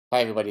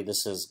Hi everybody,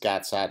 this is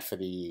Saad for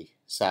the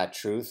Sad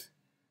Truth.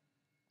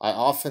 I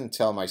often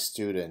tell my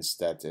students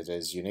that it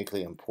is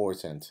uniquely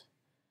important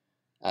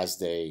as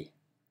they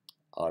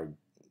are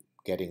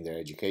getting their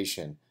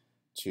education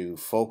to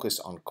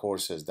focus on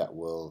courses that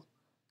will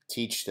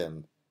teach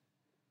them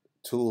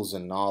tools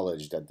and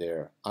knowledge that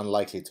they're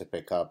unlikely to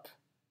pick up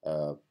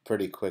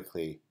pretty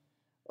quickly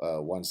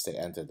once they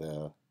enter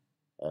the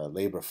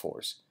labor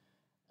force.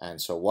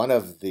 And so one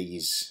of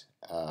these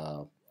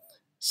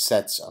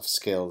sets of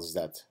skills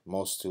that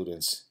most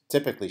students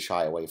typically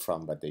shy away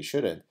from, but they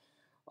shouldn't,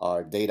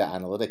 are data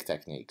analytic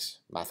techniques,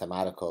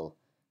 mathematical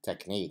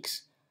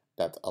techniques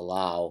that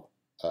allow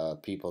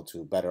people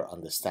to better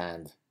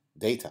understand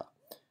data.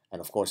 And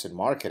of course, in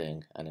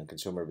marketing and in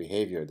consumer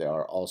behavior, there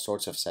are all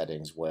sorts of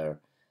settings where,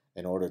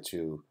 in order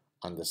to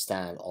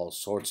understand all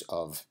sorts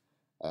of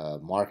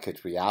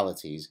market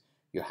realities,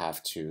 you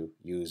have to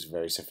use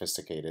very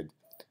sophisticated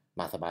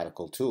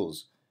mathematical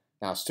tools.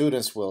 Now,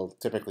 students will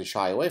typically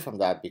shy away from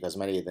that because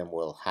many of them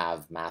will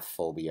have math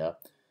phobia.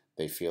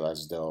 They feel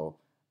as though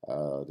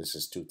this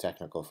is too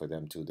technical for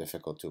them, too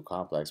difficult, too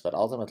complex. But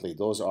ultimately,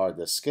 those are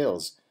the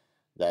skills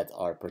that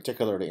are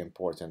particularly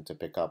important to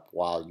pick up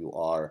while you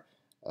are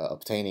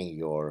obtaining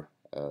your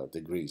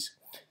degrees.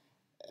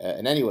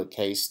 In any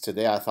case,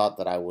 today I thought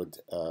that I would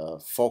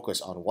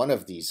focus on one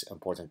of these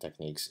important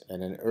techniques.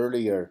 In an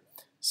earlier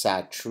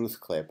Sad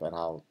Truth clip, and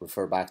I'll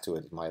refer back to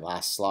it in my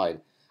last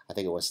slide, I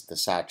think it was the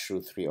Sad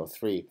Truth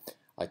 303,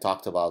 I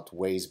talked about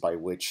ways by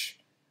which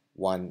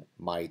one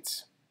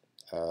might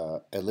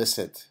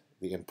elicit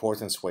the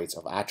importance weights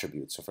of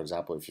attributes. So for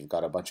example, if you've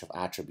got a bunch of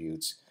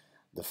attributes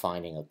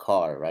defining a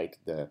car, right?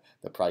 The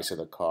price of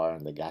the car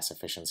and the gas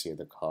efficiency of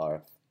the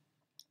car,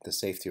 the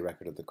safety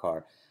record of the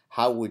car,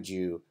 how would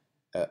you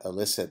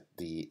elicit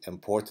the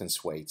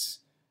importance weights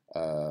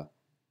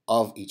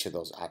of each of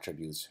those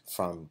attributes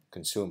from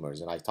consumers?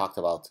 And I talked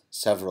about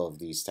several of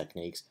these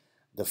techniques.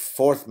 The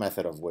fourth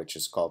method of which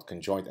is called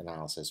conjoint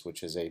analysis,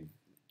 which is a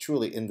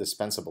truly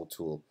indispensable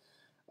tool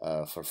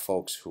for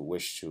folks who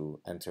wish to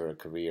enter a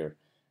career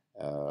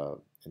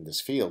in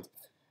this field.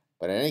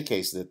 But in any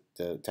case,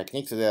 the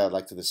technique today I'd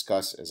like to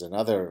discuss is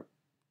another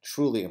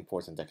truly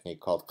important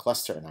technique called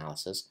cluster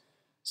analysis.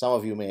 Some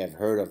of you may have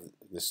heard of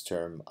this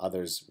term,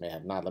 others may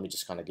have not. Let me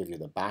just kind of give you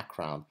the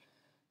background.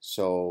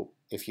 So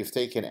if you've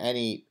taken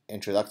any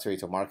introductory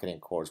to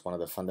marketing course, one of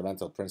the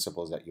fundamental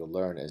principles that you'll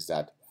learn is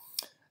that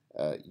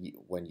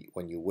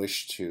when you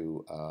wish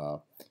to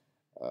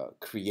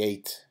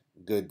create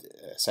good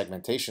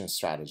segmentation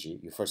strategy,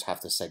 you first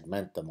have to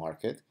segment the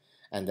market,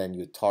 and then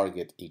you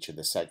target each of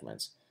the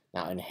segments.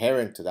 Now,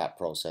 inherent to that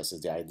process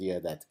is the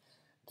idea that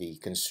the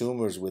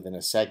consumers within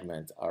a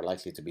segment are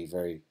likely to be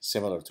very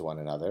similar to one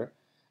another,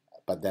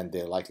 but then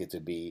they're likely to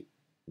be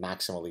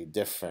maximally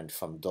different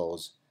from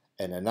those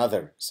in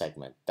another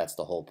segment. That's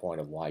the whole point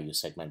of why you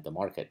segment the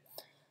market.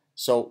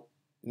 So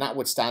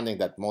notwithstanding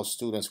that most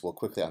students will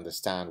quickly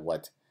understand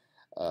what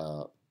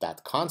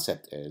that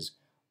concept is,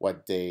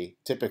 what they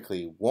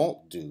typically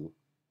won't do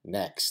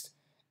next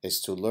is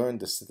to learn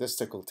the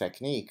statistical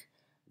technique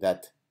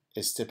that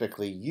is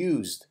typically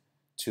used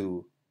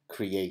to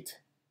create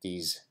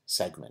these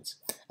segments.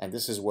 And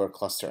this is where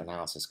cluster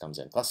analysis comes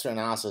in. Cluster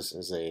analysis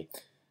is a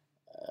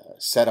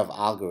set of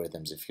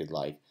algorithms, if you'd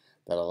like,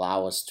 that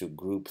allow us to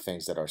group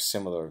things that are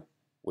similar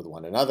with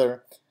one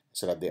another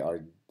so that they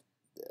are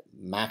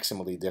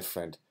maximally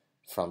different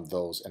from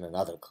those in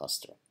another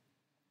cluster.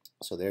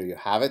 So there you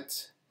have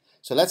it.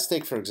 So let's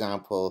take, for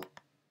example,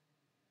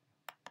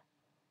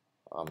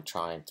 I'm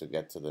trying to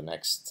get to the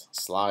next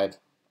slide,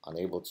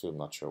 unable to, I'm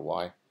not sure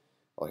why.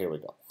 Oh, here we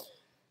go.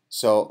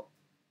 So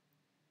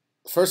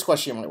the first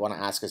question you might want to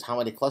ask is how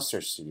many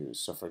clusters to use.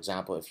 So for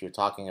example, if you're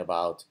talking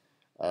about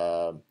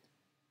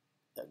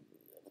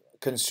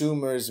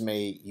consumers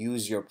may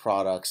use your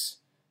products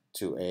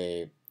to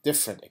a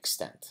different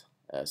extent.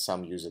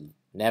 Some use it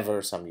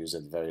never, some use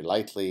it very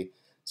lightly,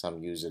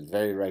 some use it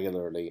very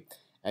regularly,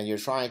 and you're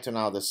trying to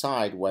now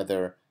decide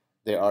whether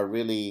there are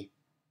really,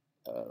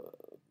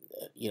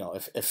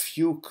 if a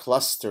few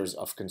clusters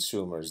of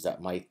consumers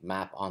that might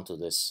map onto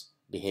this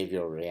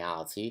behavioral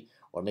reality,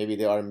 or maybe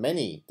there are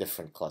many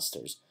different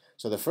clusters.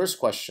 So the first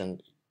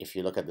question, if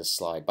you look at this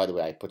slide, by the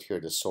way, I put here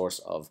the source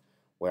of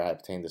where I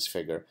obtained this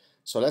figure.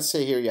 So let's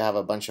say here you have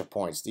a bunch of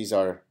points. These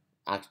are,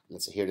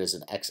 let's say here there's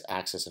an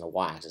x-axis and a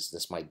y-axis.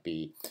 This might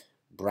be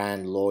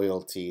brand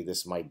loyalty,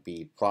 this might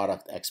be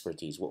product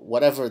expertise,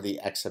 whatever the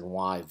x and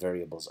y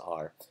variables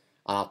are.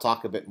 And I'll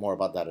talk a bit more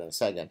about that in a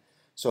second.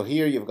 So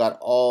here you've got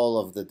all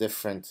of the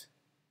different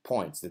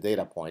points, the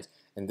data points.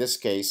 In this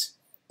case,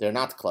 they're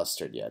not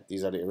clustered yet.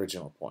 These are the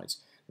original points.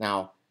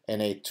 Now,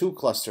 in a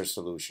two-cluster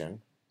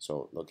solution,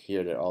 so look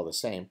here, they're all the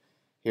same.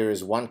 Here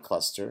is one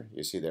cluster.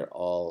 You see they're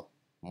all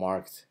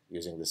marked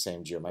using the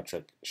same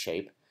geometric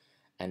shape.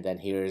 And then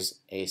here's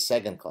a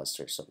second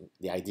cluster. So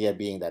the idea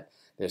being that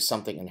there's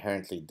something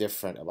inherently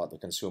different about the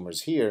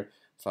consumers here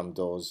from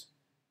those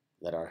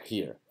that are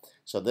here.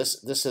 So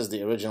this is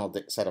the original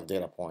set of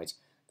data points.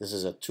 This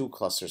is a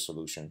two-cluster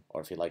solution,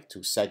 or if you like,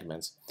 two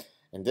segments.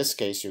 In this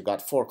case, you've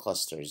got four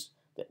clusters,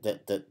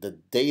 the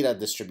data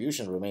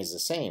distribution remains the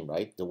same,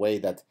 right? The way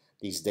that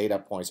these data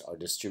points are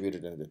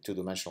distributed in the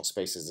two-dimensional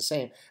space is the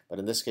same, but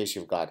in this case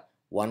you've got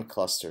one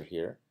cluster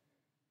here,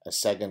 a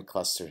second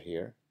cluster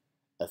here,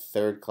 a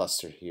third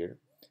cluster here,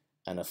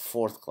 and a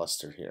fourth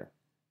cluster here.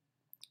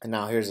 And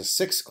now here's a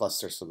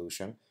 6-cluster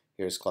solution.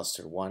 Here's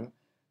cluster 1,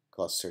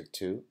 cluster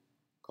 2,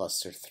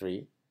 cluster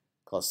 3,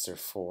 cluster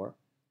 4,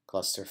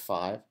 cluster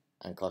 5,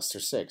 and cluster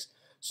 6.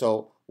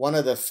 So one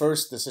of the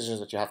first decisions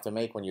that you have to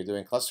make when you're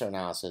doing cluster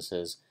analysis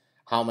is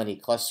how many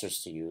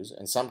clusters to use.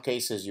 In some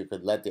cases, you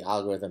could let the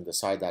algorithm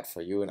decide that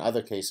for you. In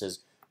other cases,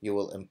 you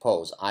will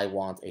impose, I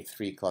want a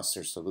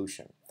 3-cluster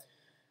solution.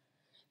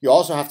 You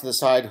also have to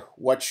decide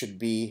what should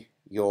be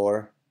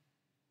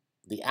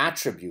the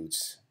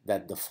attributes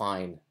that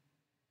define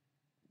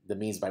the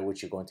means by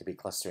which you're going to be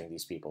clustering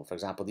these people. For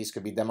example, these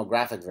could be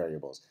demographic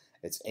variables.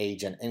 It's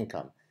age and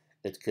income.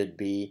 It could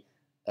be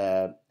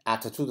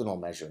attitudinal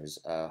measures,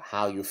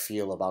 how you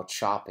feel about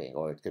shopping,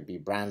 or it could be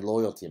brand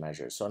loyalty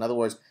measures. So in other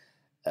words,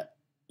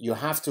 you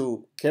have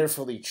to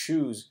carefully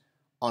choose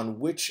on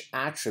which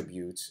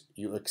attributes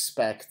you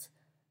expect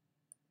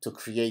to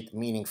create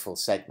meaningful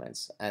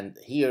segments. And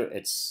here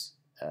it's,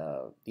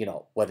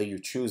 whether you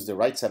choose the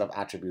right set of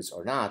attributes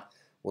or not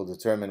will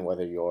determine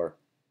whether your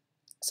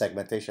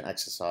segmentation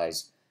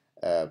exercise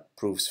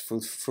proves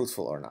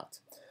fruitful or not.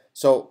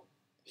 So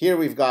here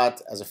we've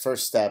got, as a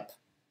first step,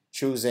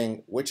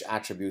 choosing which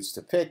attributes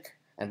to pick.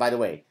 And by the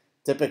way,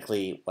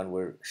 typically when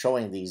we're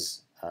showing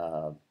these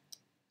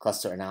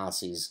cluster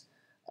analyses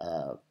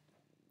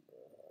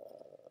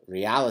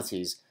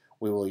realities,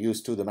 we will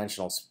use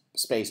two-dimensional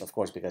space, of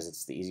course, because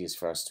it's the easiest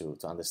for us to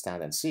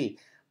understand and see,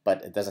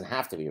 but it doesn't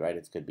have to be, right?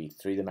 It could be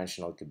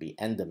three-dimensional, it could be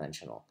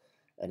n-dimensional.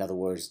 In other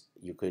words,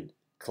 you could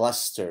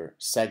cluster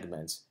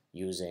segments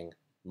using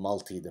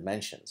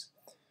multi-dimensions.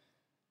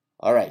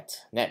 All right,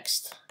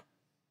 next.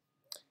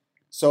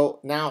 So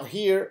now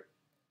here,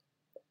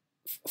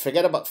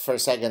 forget about for a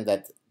second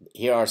that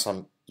here are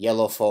some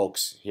yellow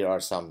folks, here are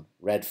some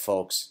red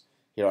folks,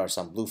 here are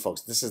some blue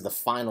folks. This is the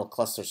final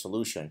cluster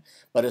solution.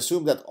 But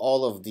assume that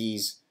all of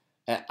these,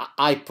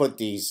 I put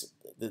these,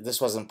 this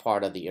wasn't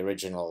part of the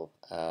original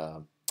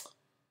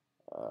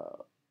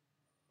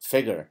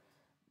figure.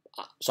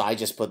 So I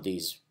just put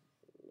these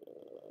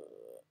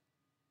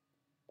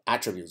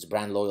attributes,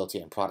 brand loyalty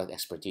and product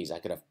expertise. I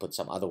could have put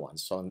some other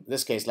ones. So in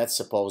this case, let's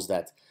suppose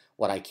that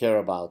what I care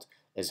about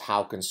is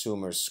how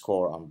consumers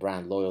score on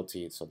brand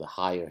loyalty. So the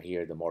higher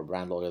here, the more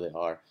brand loyal they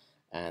are,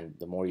 and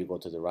the more you go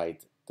to the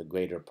right, the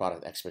greater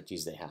product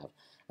expertise they have.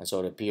 And so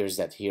it appears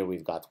that here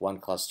we've got one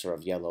cluster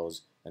of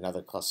yellows,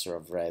 another cluster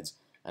of reds,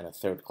 and a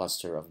third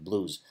cluster of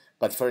blues.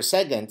 But for a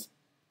second,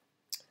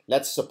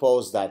 let's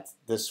suppose that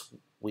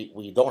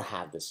we don't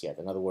have this yet.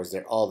 In other words,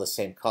 they're all the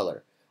same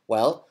color.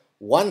 Well,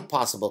 one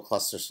possible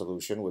cluster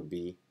solution would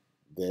be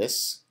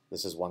this.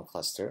 This is one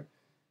cluster.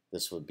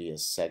 This would be a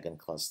second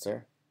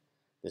cluster.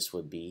 This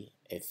would be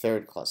a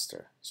third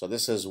cluster. So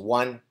this is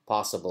one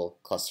possible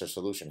cluster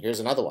solution. Here's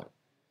another one.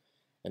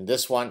 In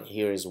this one,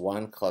 here is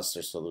one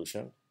cluster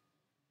solution.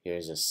 Here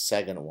is a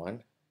second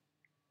one.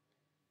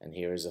 And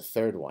here is a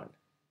third one.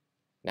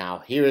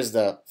 Now, here is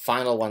the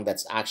final one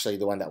that's actually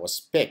the one that was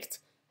picked,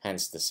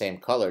 hence the same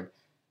colored.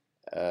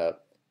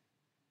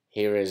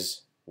 Here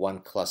is one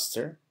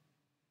cluster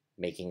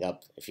making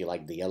up, if you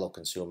like, the yellow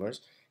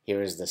consumers.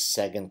 Here is the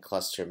second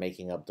cluster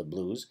making up the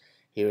blues.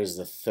 Here is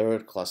the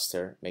third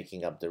cluster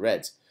making up the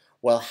reds.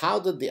 Well, how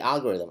did the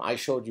algorithm, I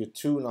showed you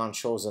two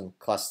non-chosen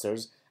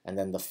clusters and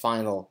then the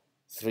final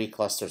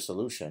 3-cluster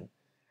solution.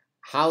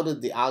 How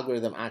did the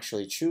algorithm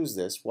actually choose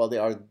this? Well,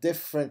 there are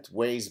different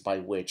ways by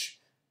which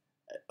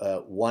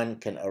one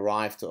can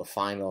arrive to a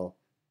final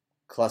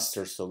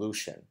cluster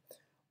solution.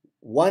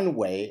 One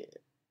way,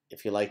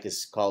 if you like,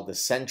 is called the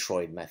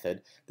centroid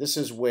method. This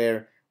is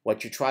where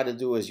what you try to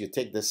do is you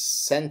take the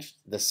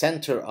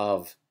center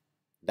of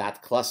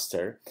that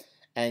cluster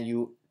and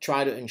you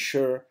try to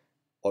ensure,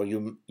 or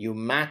you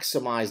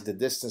maximize the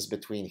distance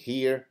between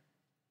here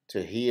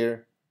to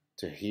here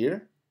to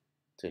here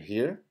to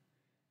here,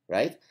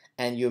 right?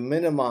 And you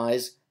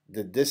minimize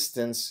the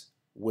distance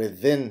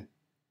within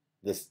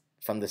this,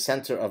 from the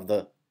center of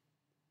the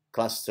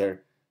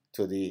cluster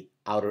to the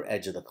outer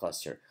edge of the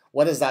cluster.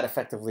 What does that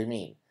effectively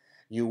mean?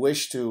 You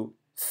wish to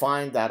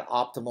find that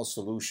optimal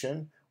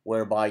solution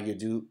whereby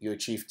you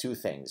achieve two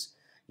things.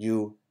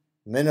 You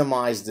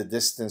minimize the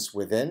distance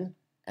within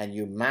and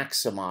you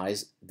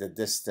maximize the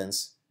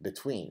distance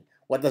between.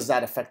 What does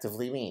that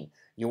effectively mean?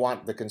 You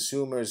want the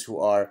consumers who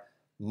are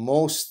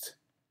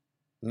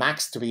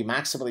to be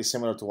maximally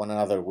similar to one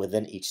another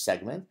within each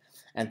segment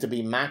and to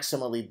be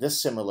maximally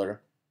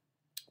dissimilar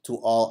to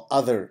all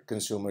other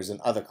consumers in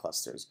other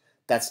clusters.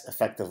 That's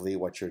effectively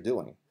what you're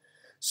doing.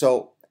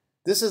 So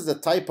this is the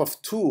type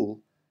of tool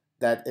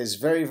that is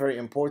very, very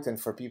important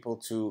for people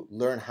to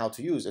learn how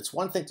to use. It's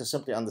one thing to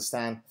simply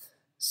understand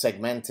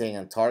segmenting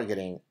and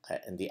targeting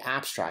in the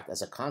abstract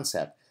as a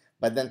concept,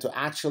 but then to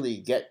actually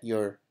get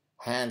your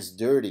hands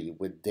dirty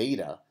with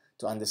data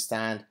to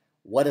understand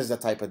what is the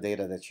type of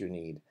data that you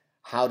need.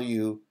 How do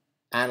you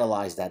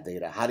analyze that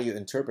data? How do you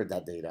interpret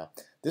that data?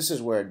 This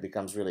is where it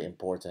becomes really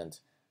important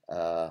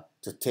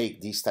to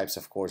take these types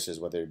of courses,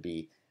 whether it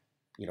be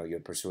you're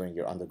pursuing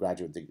your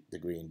undergraduate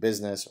degree in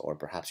business or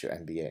perhaps your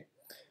MBA.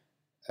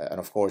 And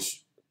of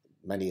course,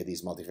 many of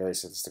these multivariate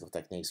statistical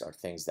techniques are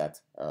things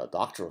that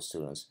doctoral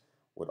students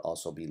would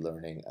also be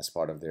learning as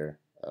part of their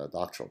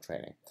doctoral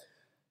training.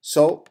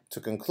 So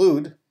to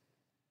conclude,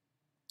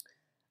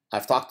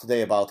 I've talked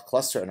today about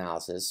cluster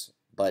analysis,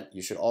 but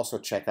you should also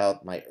check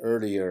out my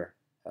earlier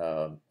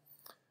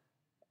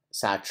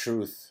Saad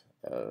Truth,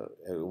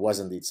 it was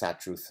indeed Saad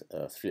Truth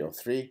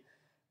 303,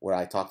 where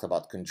I talked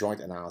about conjoint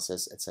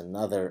analysis. It's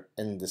another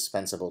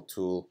indispensable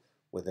tool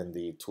within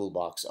the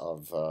toolbox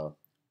of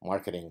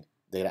marketing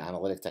data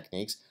analytic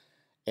techniques.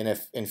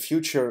 In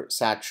future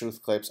Saad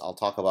Truth clips, I'll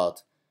talk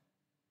about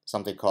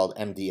something called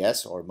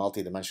MDS, or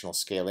multidimensional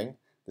scaling.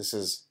 This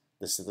is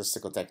the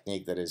statistical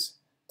technique that is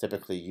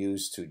typically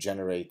used to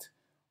generate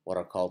what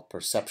are called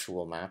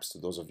perceptual maps, to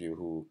those of you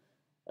who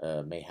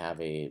may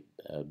have a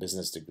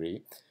business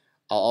degree.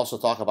 I'll also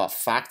talk about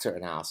factor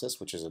analysis,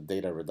 which is a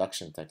data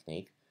reduction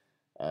technique.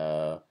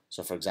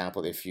 So for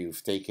example, if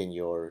you've taken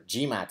your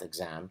GMAT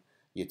exam,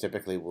 you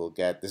typically will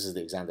get, this is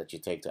the exam that you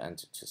take to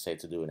enter, to say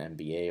to do an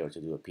MBA or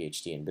to do a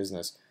PhD in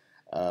business.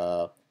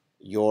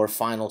 Your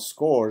final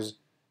scores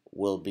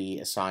will be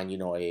assigned,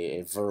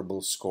 a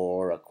verbal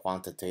score, a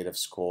quantitative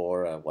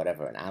score,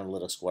 whatever, an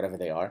analytic score, whatever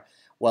they are.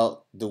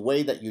 Well, the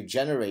way that you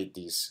generate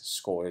these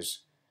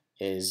scores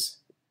is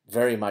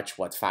very much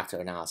what factor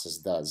analysis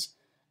does.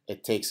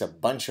 It takes a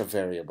bunch of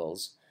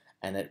variables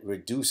and it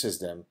reduces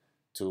them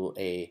to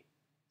a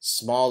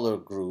smaller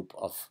group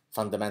of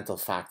fundamental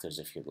factors,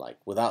 if you'd like,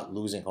 without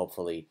losing,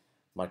 hopefully,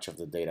 much of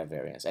the data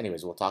variance.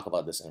 Anyways, we'll talk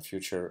about this in a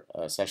future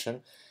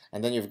session.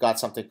 And then you've got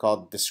something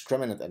called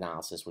discriminant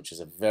analysis, which is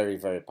a very,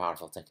 very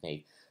powerful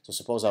technique. So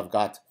suppose I've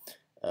got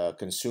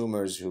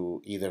consumers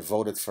who either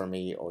voted for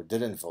me or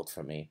didn't vote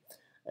for me,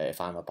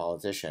 if I'm a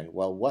politician.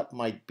 Well, what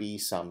might be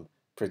some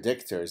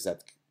predictors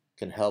that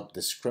can help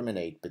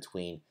discriminate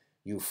between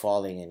you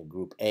falling in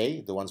group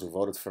A, the ones who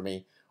voted for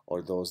me,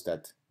 or those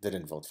that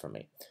didn't vote for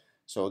me?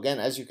 So again,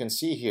 as you can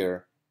see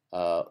here,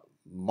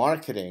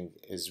 marketing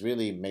is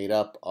really made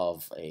up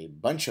of a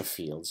bunch of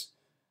fields,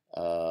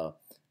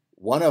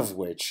 one of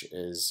which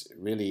is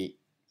really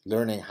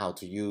learning how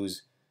to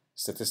use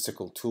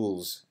statistical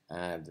tools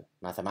and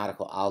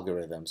mathematical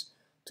algorithms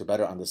to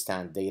better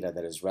understand data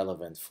that is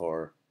relevant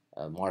for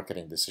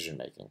marketing decision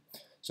making.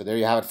 So there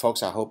you have it,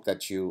 folks. I hope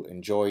that you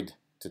enjoyed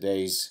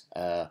today's,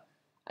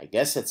 I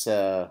guess it's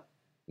a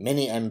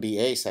mini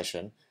MBA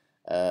session,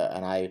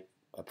 and I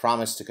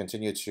promise to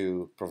continue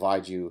to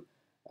provide you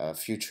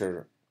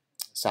future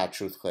Saad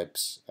Truth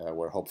clips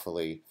where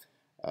hopefully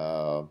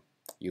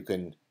you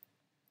can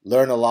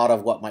learn a lot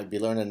of what might be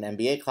learned in an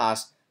MBA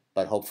class,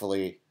 but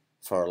hopefully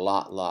for a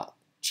lot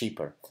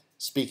cheaper.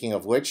 Speaking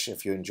of which,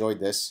 if you enjoyed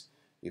this,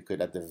 you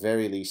could at the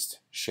very least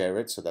share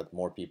it so that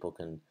more people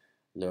can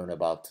learn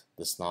about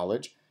this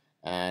knowledge.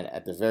 And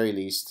at the very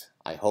least,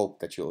 I hope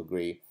that you'll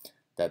agree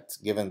that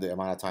given the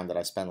amount of time that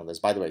I spent on this,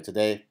 by the way,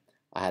 today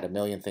I had a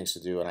million things to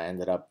do and I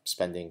ended up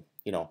spending,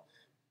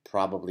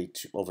 probably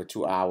over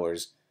 2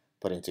 hours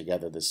putting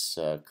together this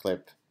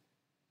clip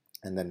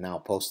and then now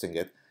posting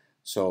it.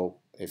 So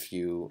if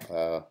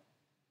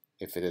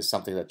it is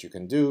something that you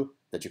can do,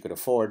 that you could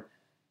afford,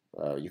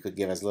 you could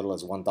give as little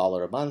as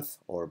 $1 a month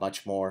or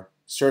much more,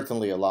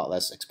 certainly a lot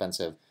less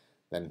expensive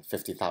than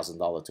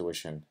 $50,000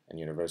 tuition in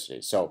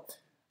university. So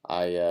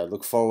I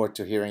look forward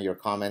to hearing your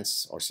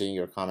comments or seeing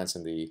your comments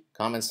in the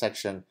comments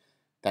section.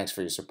 Thanks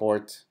for your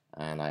support,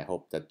 and I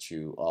hope that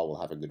you all will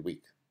have a good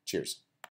week. Cheers.